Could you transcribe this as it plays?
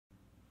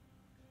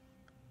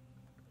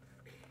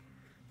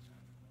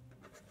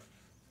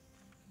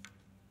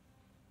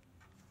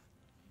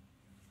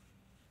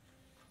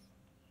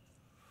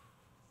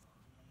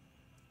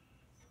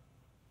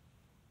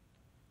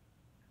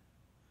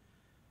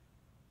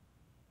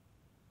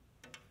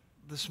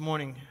This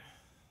morning,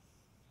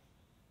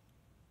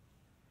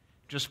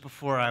 just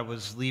before I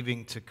was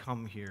leaving to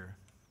come here,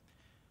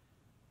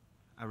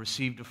 I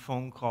received a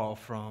phone call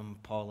from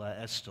Paula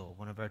Estel,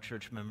 one of our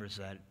church members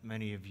that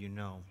many of you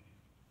know.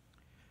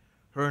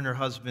 Her and her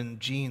husband,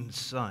 Jean's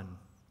son,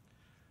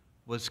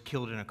 was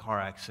killed in a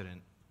car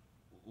accident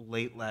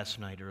late last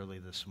night, early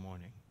this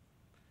morning.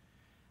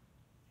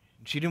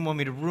 She didn't want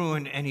me to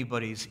ruin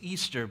anybody's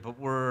Easter, but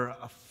we're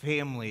a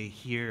family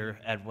here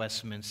at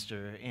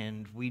Westminster,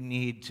 and we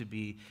need to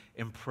be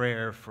in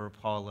prayer for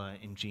Paula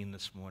and Jean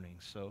this morning.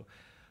 So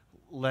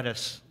let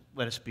us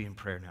be in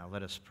prayer now.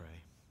 Let us pray.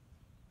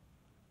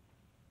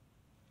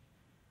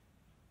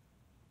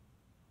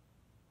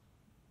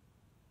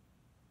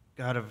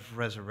 God of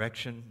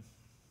resurrection,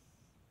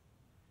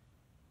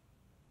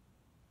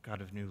 God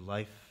of new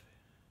life,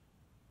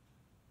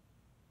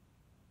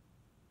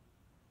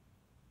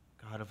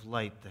 God of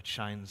light that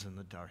shines in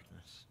the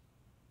darkness.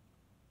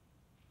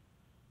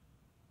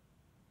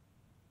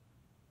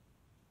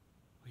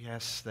 We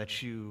ask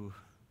that you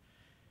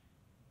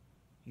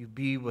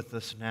be with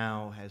us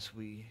now as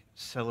we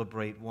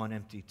celebrate one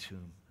empty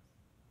tomb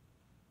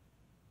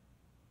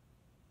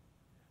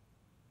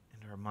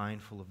and are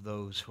mindful of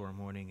those who are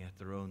mourning at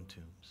their own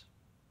tombs.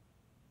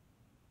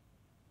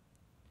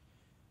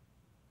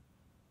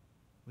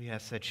 We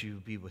ask that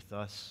you be with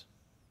us,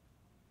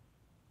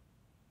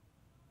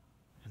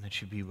 and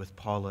that you be with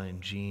Paula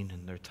and Jean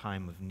in their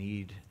time of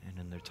need and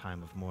in their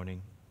time of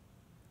mourning.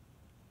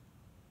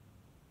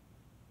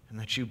 And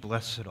that you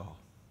bless it all.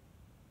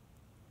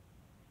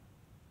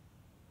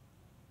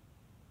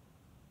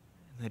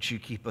 And that you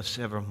keep us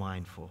ever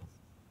mindful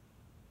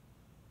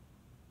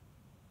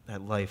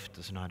that life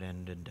does not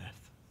end in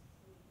death.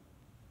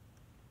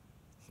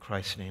 In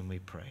Christ's name we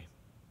pray.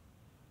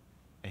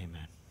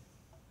 Amen.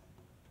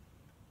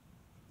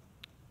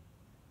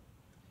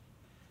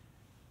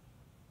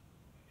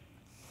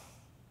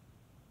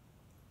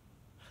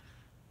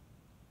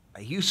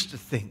 I used to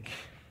think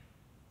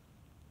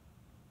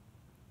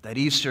that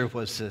Easter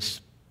was this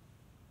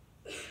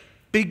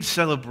big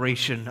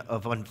celebration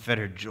of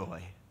unfettered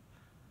joy.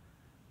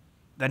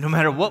 That no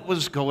matter what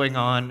was going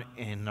on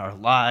in our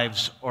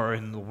lives or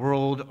in the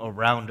world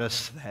around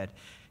us, that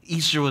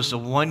Easter was the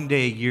one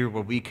day a year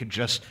where we could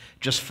just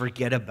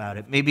forget about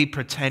it. Maybe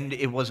pretend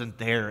it wasn't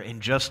there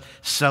and just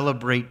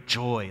celebrate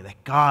joy,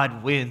 that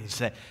God wins,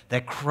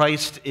 that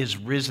Christ is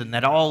risen,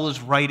 that all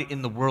is right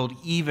in the world,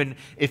 even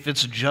if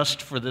it's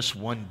just for this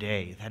one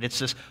day. That it's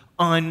this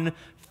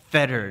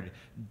unfettered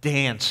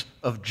dance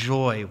of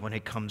joy when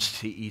it comes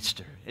to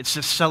Easter. It's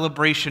a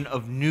celebration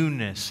of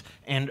newness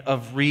and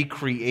of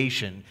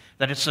recreation.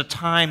 That it's a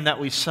time that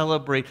we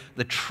celebrate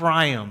the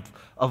triumph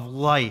of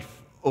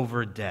life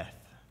over death.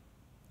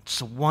 It's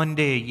the one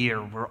day a year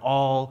where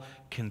all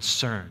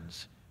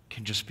concerns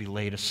can just be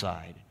laid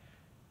aside.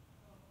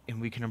 And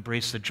we can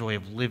embrace the joy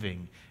of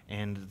living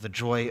and the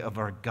joy of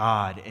our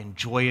God and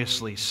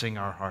joyously sing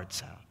our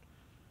hearts out.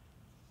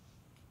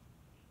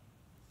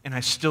 And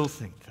I still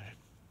think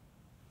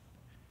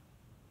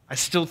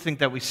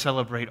that we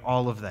celebrate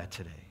all of that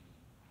today.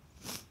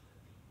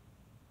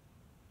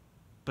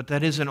 But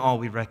that isn't all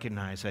we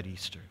recognize at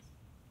Easter.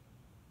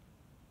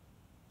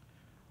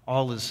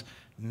 All is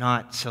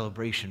not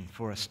celebration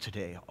for us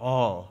today.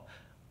 All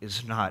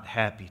is not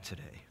happy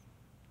today.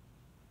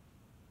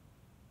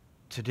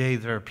 Today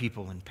there are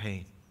people in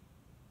pain.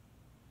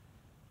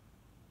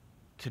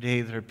 Today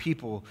there are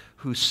people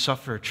who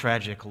suffer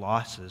tragic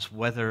losses,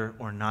 whether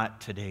or not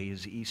today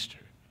is Easter.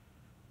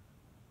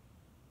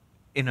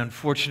 And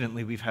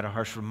unfortunately, we've had a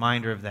harsh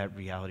reminder of that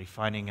reality,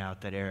 finding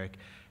out that Eric,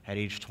 at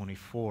age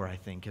 24, I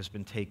think, has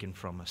been taken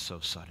from us so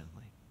suddenly.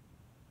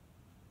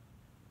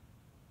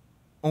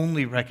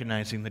 Only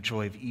recognizing the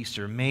joy of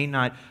Easter may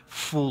not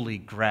fully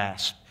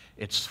grasp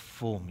its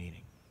full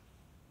meaning.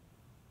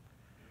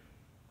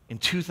 In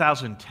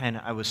 2010,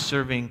 I was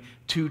serving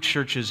two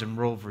churches in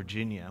rural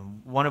Virginia.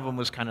 One of them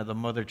was kind of the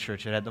mother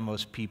church. It had the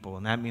most people,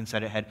 and that means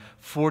that it had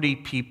 40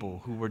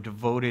 people who were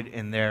devoted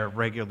in there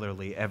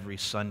regularly every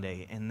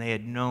Sunday, and they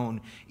had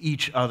known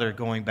each other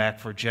going back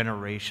for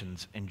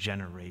generations and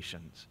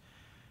generations.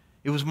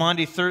 It was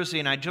Maundy Thursday,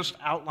 and I just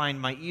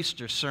outlined my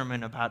Easter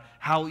sermon about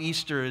how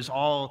Easter is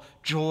all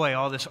joy,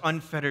 all this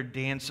unfettered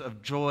dance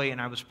of joy,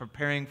 and I was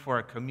preparing for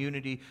a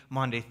community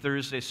Maundy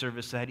Thursday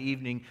service that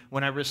evening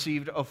when I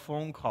received a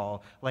phone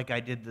call like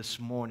I did this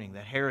morning,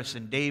 that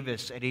Harrison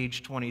Davis, at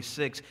age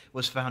 26,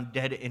 was found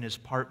dead in his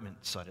apartment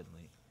suddenly.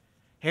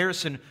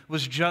 Harrison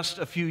was just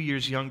a few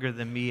years younger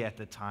than me at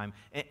the time,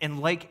 and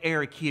like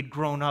Eric, he had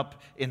grown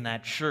up in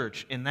that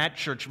church. And that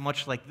church,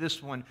 much like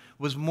this one,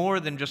 was more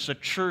than just a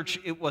church,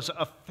 it was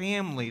a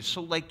family. So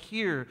like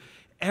here,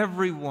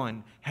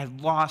 everyone had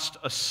lost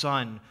a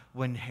son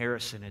when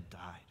Harrison had died.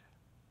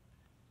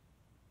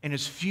 And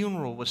his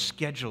funeral was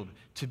scheduled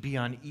to be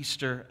on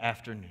Easter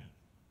afternoon.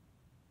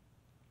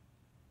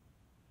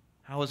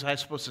 How was I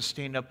supposed to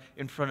stand up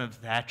in front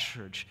of that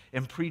church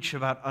and preach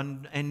about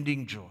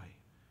unending joy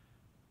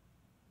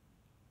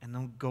and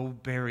then go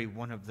bury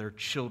one of their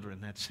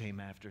children that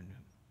same afternoon?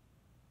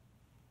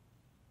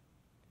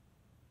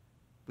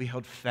 we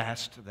held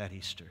fast that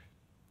Easter.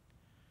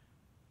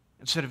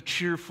 Instead of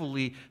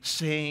cheerfully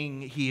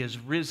saying he is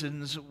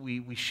risen,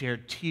 we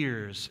shared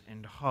tears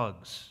and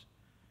hugs.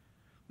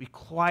 We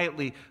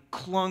quietly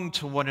clung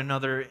to one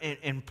another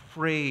and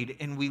prayed,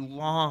 and we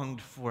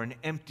longed for an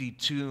empty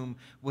tomb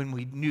when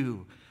we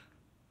knew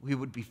we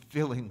would be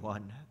filling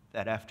one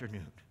that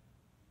afternoon.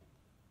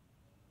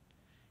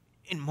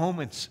 In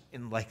moments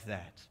like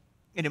that,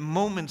 and in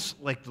moments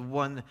like the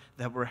one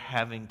that we're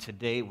having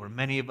today, where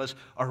many of us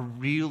are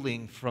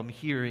reeling from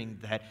hearing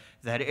that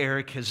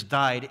Eric has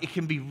died, it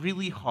can be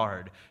really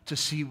hard to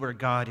see where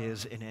God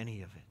is in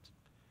any of it.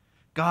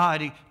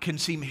 God can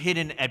seem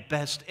hidden at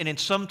best, and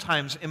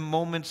sometimes in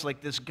moments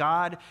like this,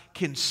 God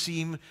can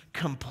seem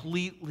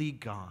completely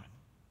gone.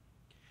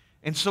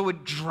 And so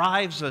it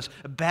drives us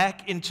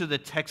back into the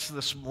text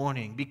this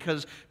morning,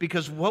 because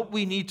what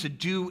we need to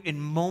do in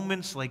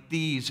moments like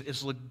these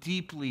is look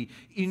deeply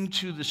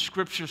into the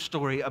scripture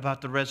story about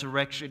the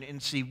resurrection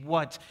and see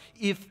what,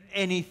 if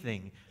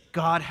anything,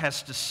 God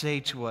has to say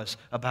to us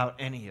about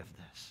any of this.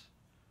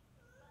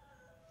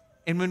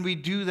 And when we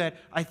do that,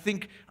 I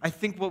think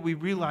what we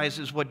realize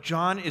is what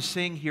John is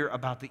saying here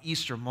about the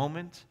Easter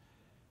moment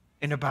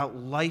and about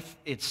life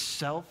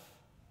itself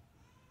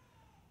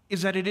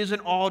is that it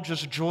isn't all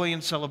just joy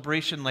and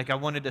celebration like I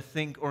wanted to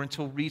think or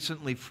until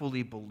recently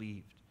fully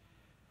believed.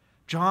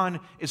 John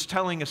is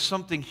telling us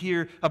something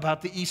here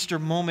about the Easter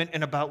moment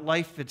and about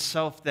life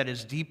itself that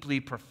is deeply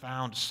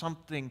profound,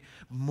 something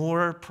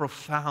more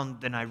profound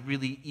than I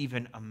really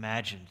even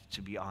imagined,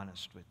 to be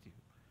honest with you.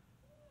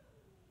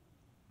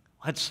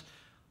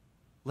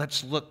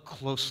 Let's look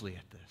closely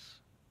at this.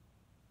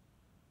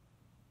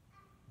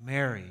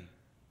 Mary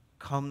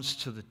comes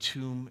to the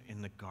tomb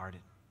in the garden,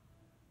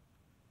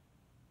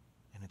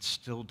 and it's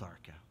still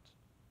dark out.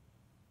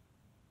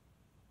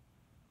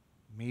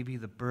 Maybe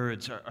the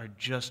birds are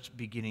just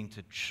beginning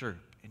to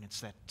chirp, and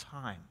it's that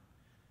time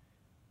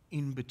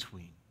in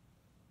between.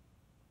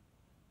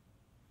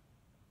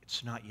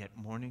 It's not yet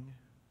morning,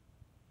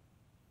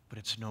 but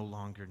it's no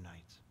longer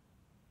night.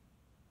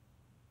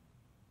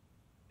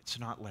 It's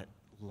not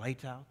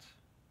light out,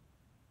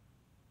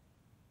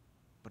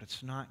 but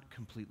it's not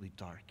completely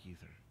dark either.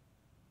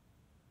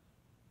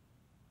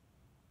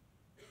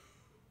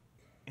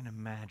 And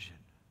imagine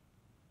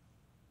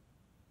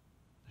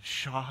the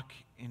shock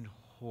and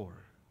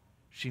horror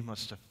she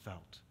must have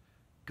felt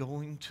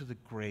going to the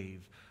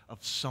grave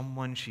of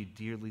someone she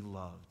dearly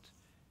loved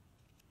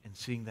and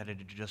seeing that it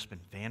had just been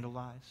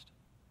vandalized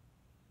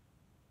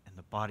and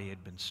the body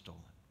had been stolen.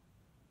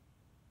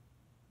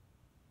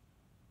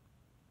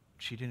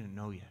 She didn't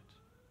know yet.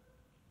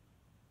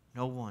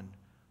 No one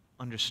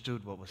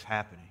understood what was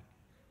happening.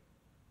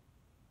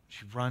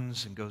 She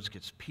runs and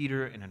gets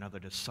Peter and another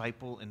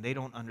disciple, and they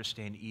don't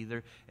understand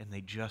either, and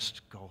they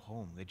just go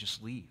home. They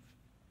just leave.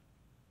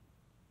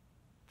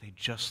 They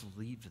just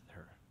leave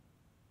her.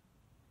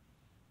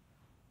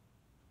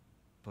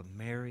 But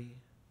Mary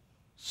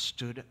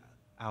stood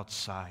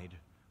outside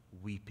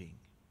weeping,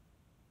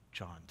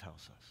 John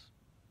tells us.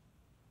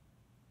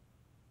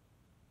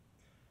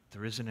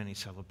 There isn't any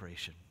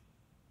celebration.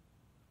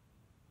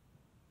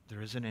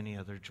 There isn't any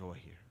other joy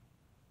here.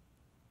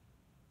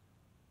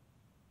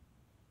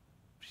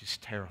 She's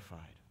terrified.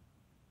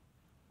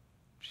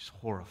 She's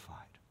horrified.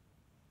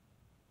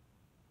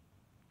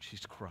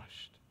 She's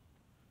crushed.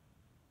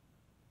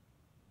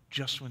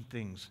 Just when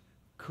things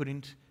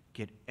couldn't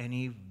get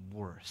any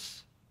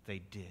worse,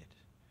 they did.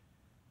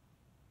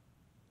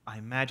 I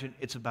imagine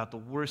it's about the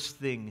worst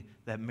thing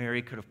that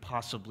Mary could have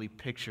possibly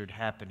pictured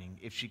happening,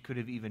 if she could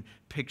have even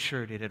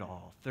pictured it at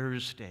all.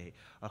 Thursday,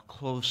 a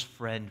close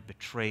friend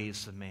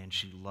betrays the man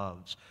she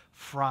loves.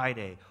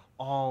 Friday,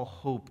 all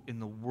hope in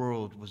the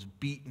world was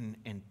beaten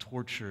and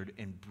tortured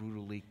and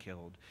brutally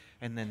killed.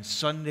 And then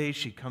Sunday,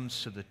 she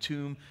comes to the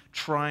tomb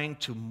trying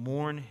to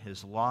mourn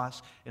his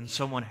loss, and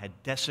someone had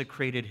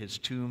desecrated his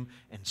tomb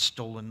and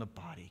stolen the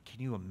body.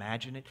 Can you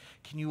imagine it?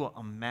 Can you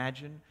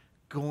imagine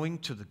going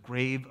to the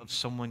grave of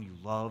someone you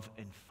love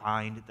and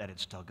find that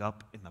it's dug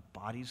up and the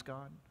body's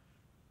gone?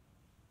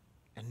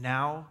 And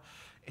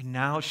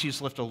now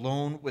she's left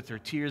alone with her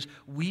tears,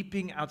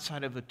 weeping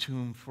outside of a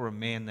tomb for a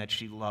man that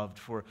she loved,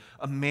 for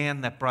a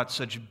man that brought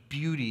such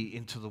beauty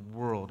into the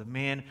world, a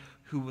man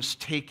who was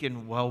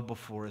taken well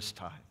before his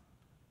time.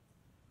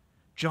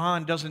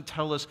 John doesn't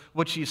tell us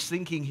what she's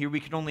thinking here.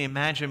 We can only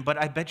imagine, but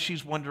I bet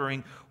she's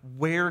wondering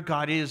where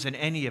God is in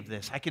any of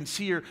this. I can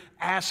see her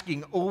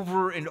asking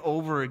over and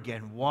over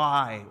again,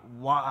 why,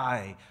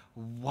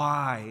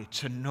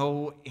 to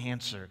no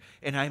answer.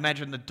 And I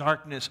imagine the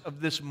darkness of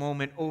this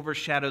moment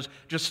overshadows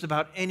just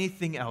about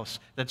anything else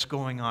that's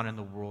going on in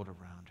the world around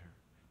her.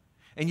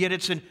 And yet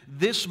it's in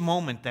this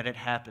moment that it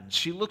happens.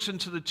 She looks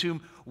into the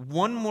tomb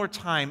one more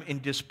time in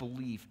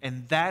disbelief,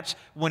 and that's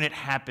when it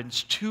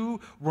happens.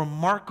 Two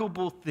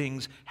remarkable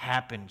things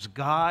happen.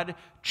 God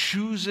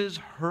chooses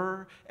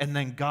her, and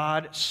then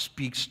God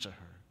speaks to her.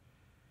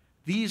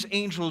 These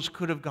angels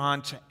could have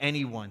gone to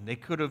anyone. They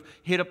could have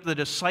hit up the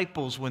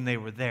disciples when they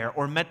were there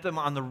or met them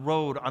on the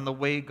road on the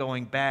way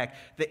going back.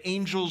 The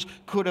angels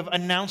could have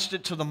announced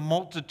it to the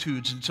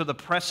multitudes and to the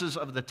presses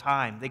of the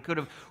time. They could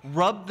have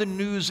rubbed the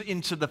news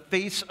into the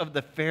face of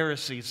the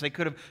Pharisees. They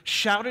could have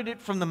shouted it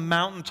from the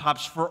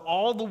mountaintops for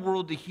all the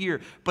world to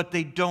hear, but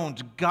they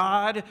don't.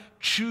 God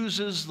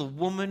chooses the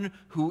woman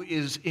who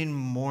is in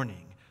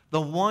mourning, the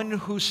one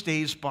who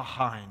stays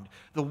behind,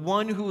 the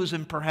one who is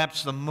in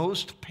perhaps the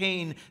most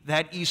pain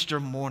that Easter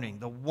morning,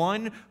 the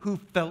one who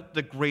felt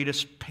the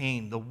greatest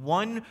pain, the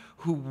one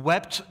who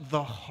wept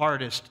the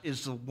hardest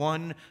is the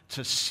one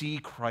to see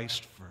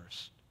Christ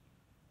first.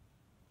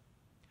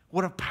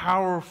 What a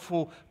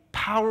powerful,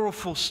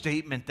 powerful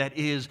statement that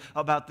is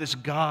about this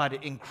God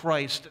in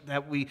Christ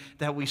that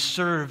we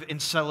serve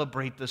and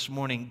celebrate this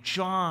morning.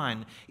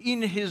 John,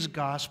 in his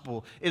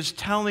gospel, is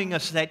telling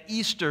us that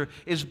Easter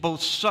is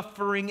both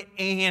suffering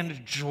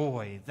and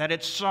joy, that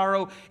it's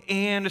sorrow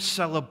and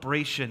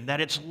celebration, that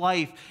it's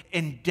life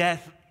and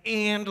death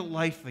and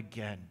life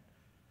again.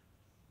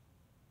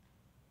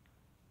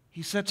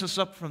 He sets us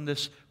up from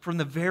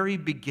the very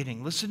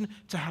beginning. Listen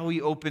to how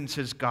he opens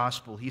his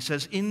gospel. He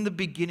says, "In the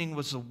beginning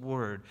was the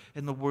Word,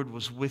 and the Word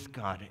was with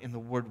God, and the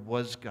Word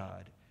was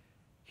God.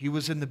 He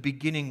was in the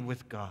beginning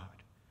with God.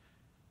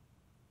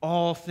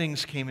 All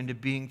things came into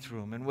being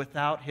through him, and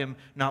without him,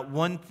 not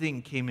one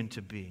thing came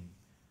into being.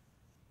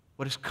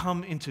 What has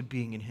come into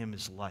being in him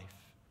is life.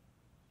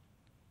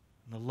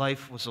 And the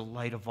life was the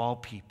light of all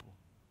people.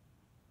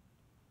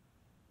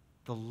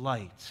 The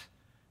light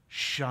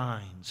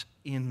shines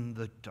in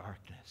the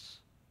darkness,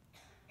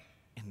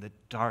 and the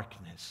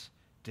darkness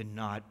did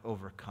not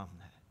overcome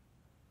that."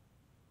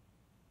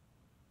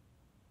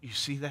 You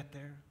see that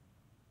there?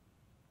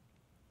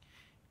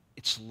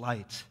 It's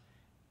light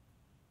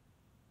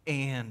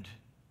and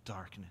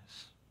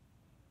darkness.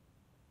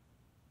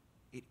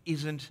 It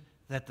isn't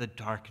that the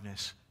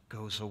darkness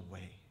goes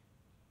away,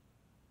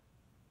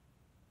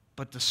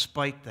 but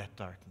despite that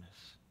darkness,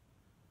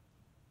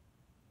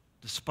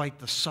 despite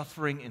the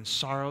suffering and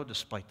sorrow,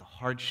 despite the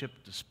hardship,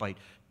 despite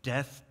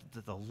death,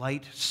 the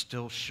light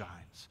still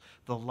shines.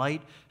 The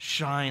light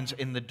shines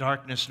in the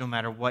darkness no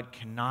matter what,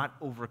 cannot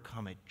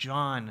overcome it.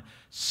 John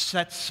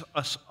sets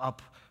us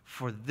up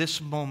for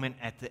this moment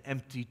at the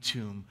empty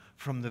tomb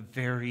from the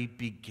very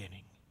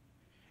beginning.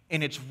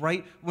 And it's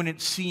right when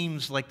it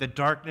seems like the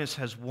darkness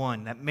has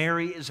won, that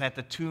Mary is at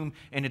the tomb,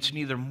 and it's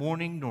neither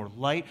morning nor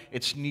light,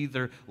 it's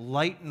neither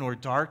light nor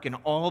dark, and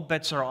all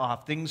bets are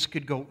off. Things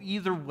could go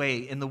either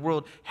way, and the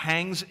world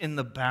hangs in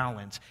the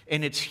balance.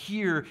 And it's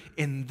here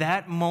in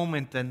that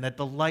moment then that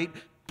the light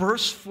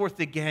bursts forth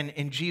again,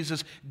 and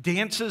Jesus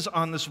dances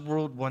on this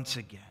world once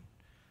again.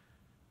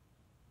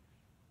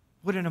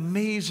 What an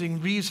amazing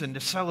reason to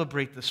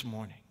celebrate this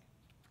morning.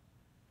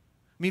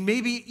 I mean,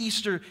 maybe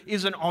Easter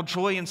isn't all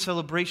joy and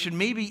celebration.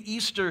 Maybe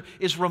Easter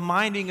is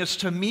reminding us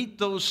to meet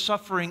those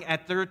suffering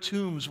at their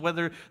tombs,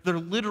 whether they're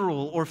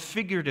literal or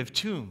figurative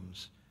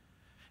tombs.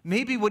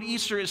 Maybe what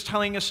Easter is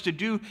telling us to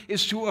do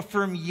is to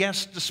affirm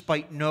yes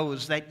despite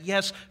no's, that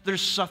yes,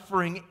 there's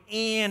suffering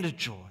and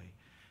joy,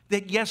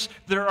 that yes,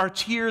 there are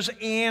tears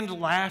and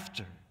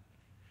laughter.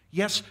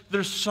 Yes,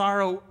 there's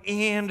sorrow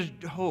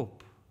and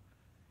hope.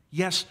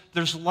 Yes,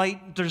 there's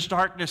light, there's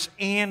darkness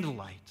and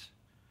light.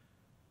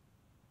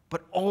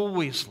 But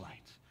always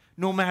light.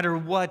 No matter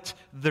what,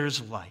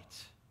 there's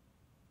light.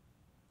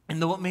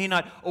 And though it may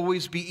not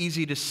always be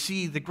easy to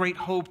see, the great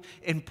hope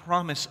and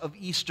promise of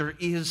Easter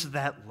is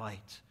that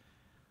light.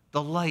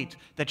 The light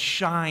that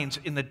shines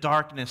in the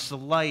darkness, the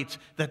light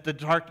that the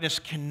darkness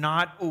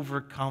cannot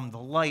overcome, the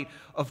light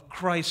of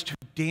Christ who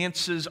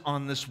dances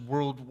on this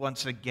world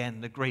once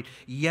again, the great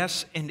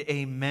yes and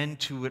amen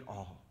to it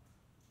all.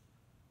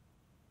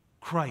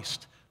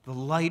 Christ, the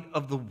light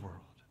of the world.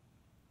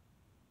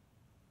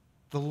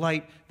 The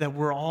light that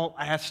we're all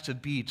asked to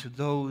be to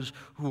those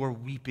who are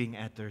weeping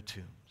at their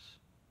tombs.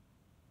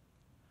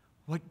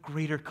 What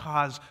greater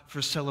cause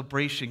for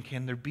celebration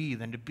can there be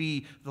than to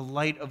be the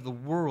light of the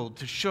world,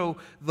 to show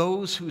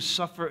those who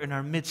suffer in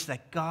our midst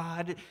that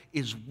God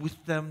is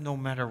with them no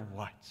matter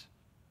what?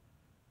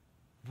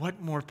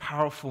 What more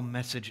powerful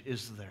message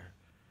is there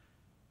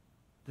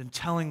than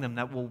telling them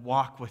that we'll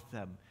walk with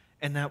them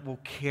and that will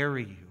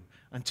carry you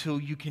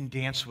until you can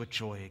dance with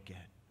joy again?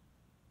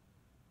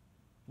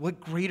 What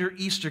greater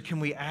Easter can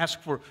we ask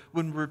for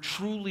when we're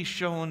truly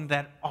shown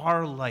that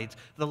our light,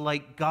 the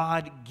light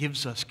God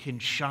gives us, can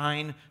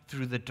shine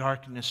through the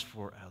darkness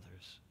for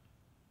others?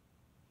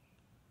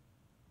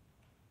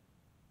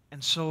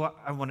 And so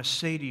I want to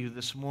say to you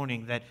this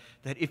morning that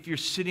if you're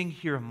sitting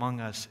here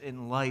among us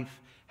and life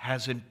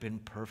hasn't been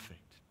perfect,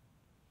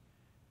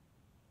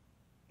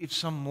 if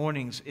some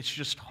mornings it's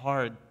just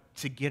hard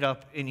to get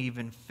up and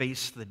even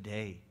face the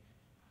day,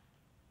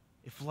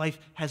 if life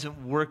hasn't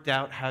worked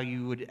out how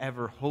you would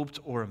ever hoped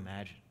or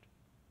imagined,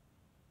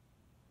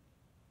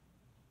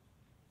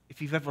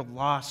 if you've ever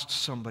lost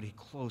somebody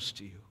close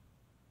to you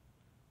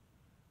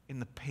and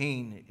the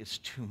pain is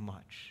too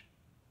much,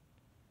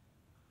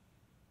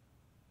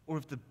 or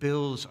if the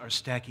bills are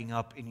stacking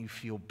up and you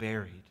feel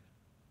buried.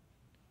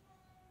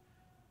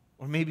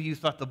 Or maybe you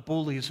thought the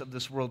bullies of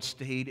this world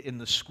stayed in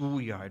the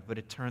schoolyard, but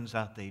it turns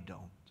out they don't.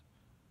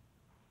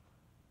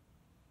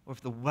 Or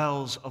if the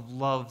wells of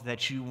love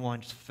that you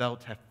once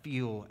felt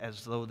feel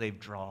as though they've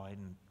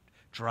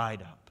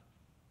dried up.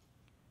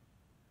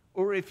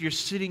 Or if you're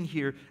sitting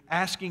here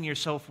asking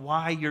yourself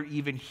why you're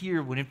even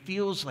here when it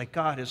feels like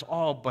God has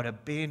all but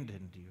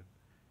abandoned you.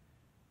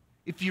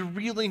 If you're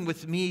reeling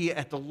with me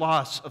at the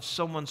loss of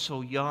someone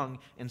so young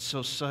and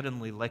so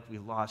suddenly, like we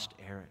lost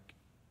Eric.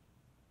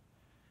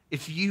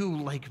 If you,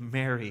 like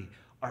Mary,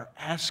 are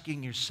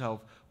asking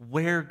yourself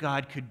where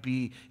God could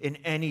be in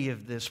any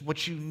of this,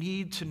 what you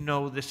need to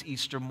know this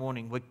Easter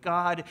morning, what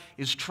God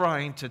is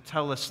trying to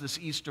tell us this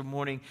Easter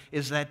morning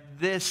is that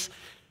this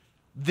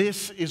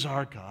is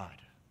our God.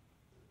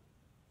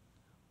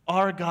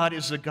 Our God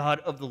is the God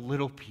of the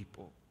little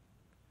people,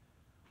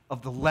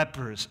 of the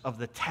lepers, of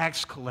the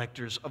tax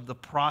collectors, of the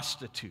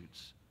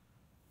prostitutes.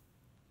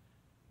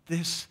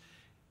 This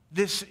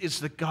is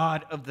the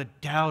God of the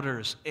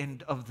doubters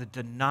and of the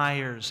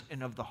deniers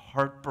and of the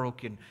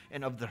heartbroken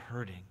and of the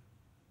hurting.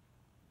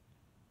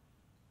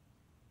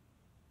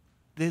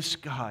 This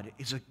God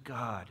is a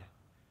God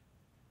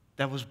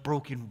that was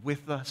broken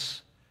with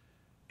us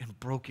and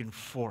broken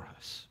for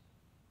us.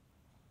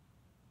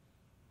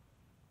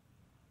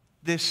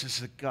 This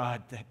is a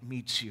God that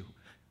meets you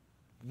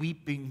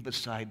weeping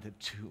beside the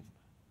tomb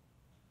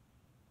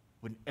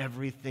when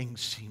everything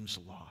seems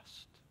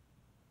lost.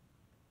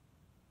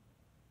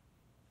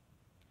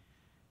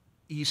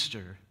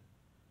 Easter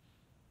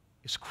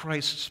is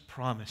Christ's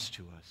promise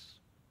to us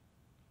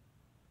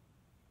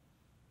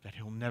that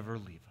he'll never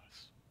leave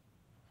us.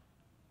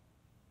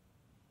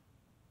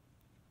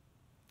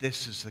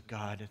 This is the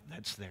God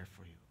that's there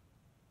for you.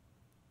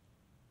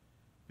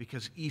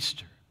 Because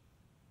Easter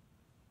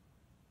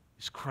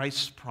is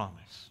Christ's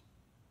promise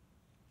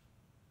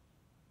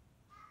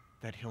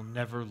that he'll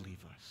never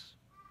leave us.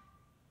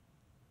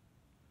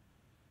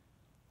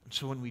 And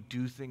so when we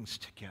do things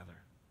together,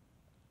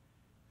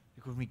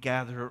 like when we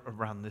gather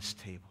around this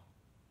table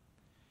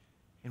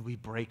and we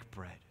break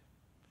bread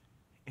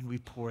and we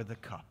pour the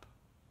cup,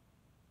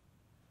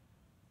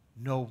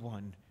 no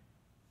one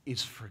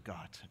is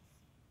forgotten.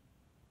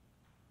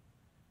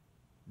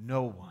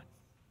 No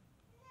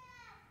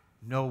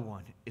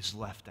one is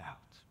left out.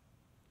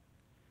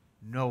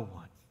 No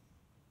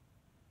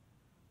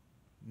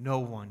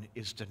one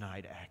is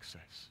denied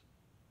access.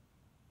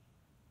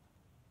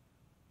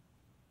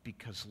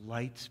 Because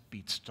light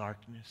beats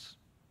darkness.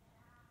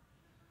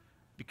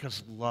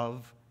 Because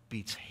love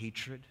beats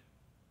hatred.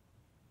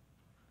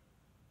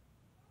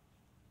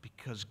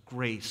 Because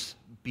grace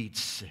beats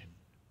sin.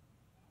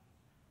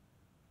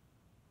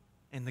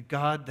 And the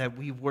God that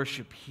we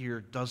worship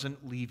here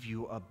doesn't leave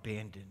you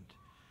abandoned.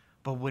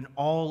 But when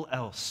all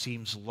else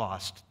seems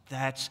lost,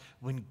 that's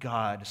when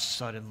God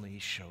suddenly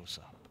shows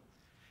up.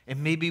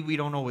 And maybe we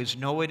don't always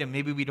know it, and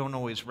maybe we don't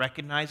always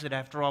recognize it.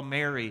 After all,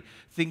 Mary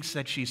thinks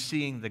that she's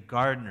seeing the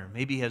gardener.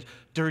 Maybe he has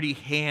dirty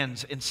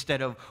hands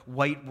instead of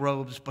white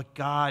robes, but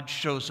God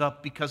shows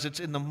up because it's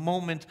in the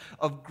moment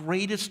of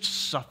greatest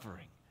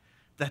suffering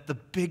that the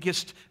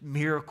biggest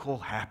miracle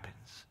happens.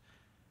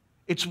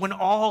 It's when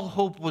all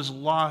hope was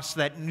lost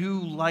that new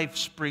life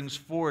springs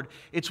forward.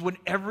 It's when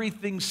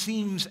everything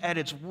seems at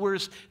its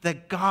worst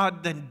that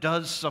God then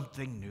does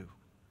something new.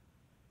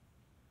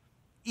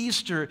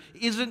 Easter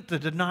isn't the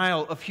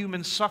denial of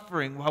human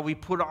suffering while we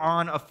put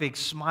on a fake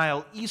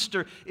smile.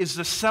 Easter is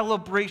the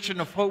celebration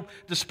of hope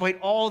despite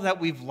all that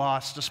we've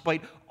lost,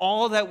 despite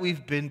all that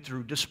we've been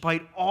through,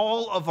 despite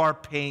all of our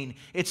pain.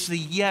 It's the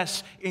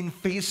yes in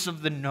face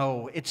of the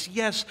no. It's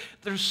yes,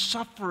 there's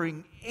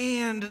suffering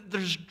and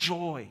there's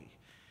joy.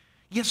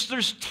 Yes,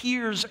 there's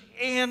tears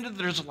and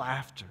there's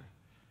laughter.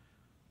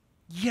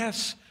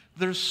 Yes,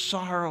 there's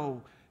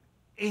sorrow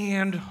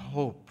and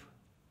hope.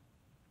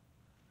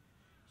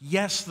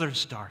 Yes,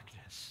 there's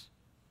darkness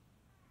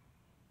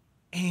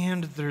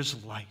and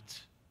there's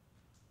light.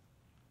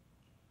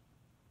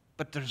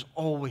 But there's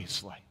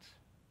always light.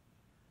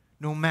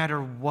 No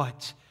matter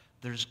what,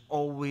 there's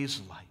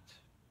always light.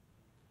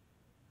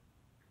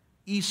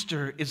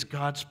 Easter is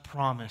God's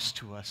promise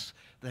to us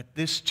that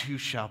this too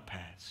shall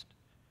pass.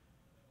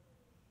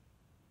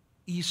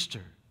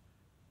 Easter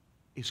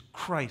is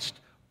Christ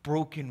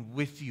broken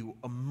with you,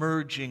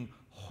 emerging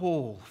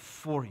whole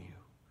for you.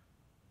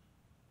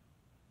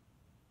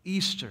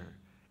 Easter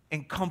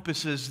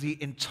encompasses the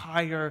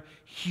entire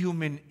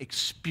human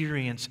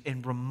experience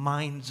and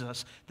reminds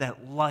us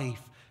that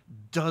life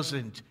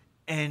doesn't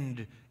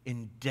end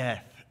in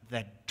death,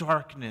 that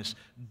darkness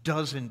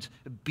doesn't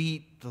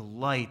beat the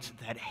light,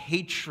 that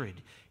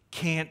hatred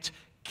can't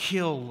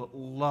kill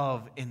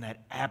love, and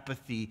that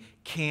apathy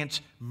can't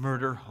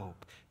murder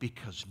hope.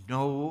 Because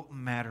no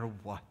matter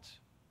what,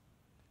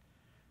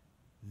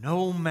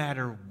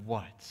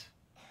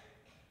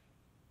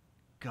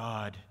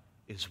 God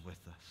is with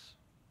us.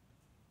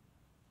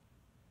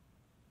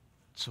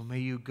 So may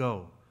you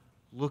go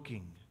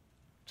looking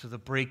to the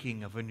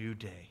breaking of a new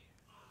day.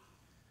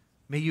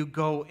 May you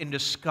go and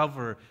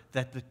discover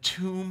that the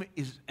tomb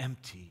is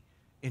empty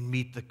and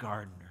meet the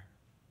gardener.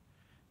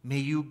 May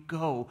you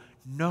go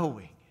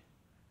knowing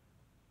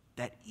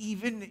that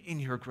even in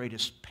your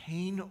greatest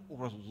pain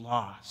or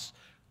loss,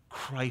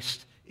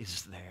 Christ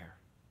is there.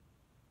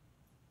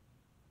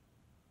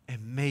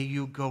 And may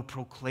you go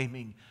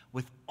proclaiming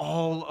with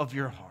all of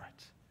your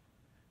heart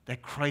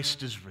that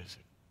Christ is risen.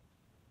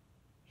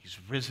 He's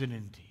risen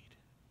indeed.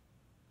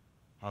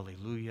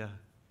 Hallelujah.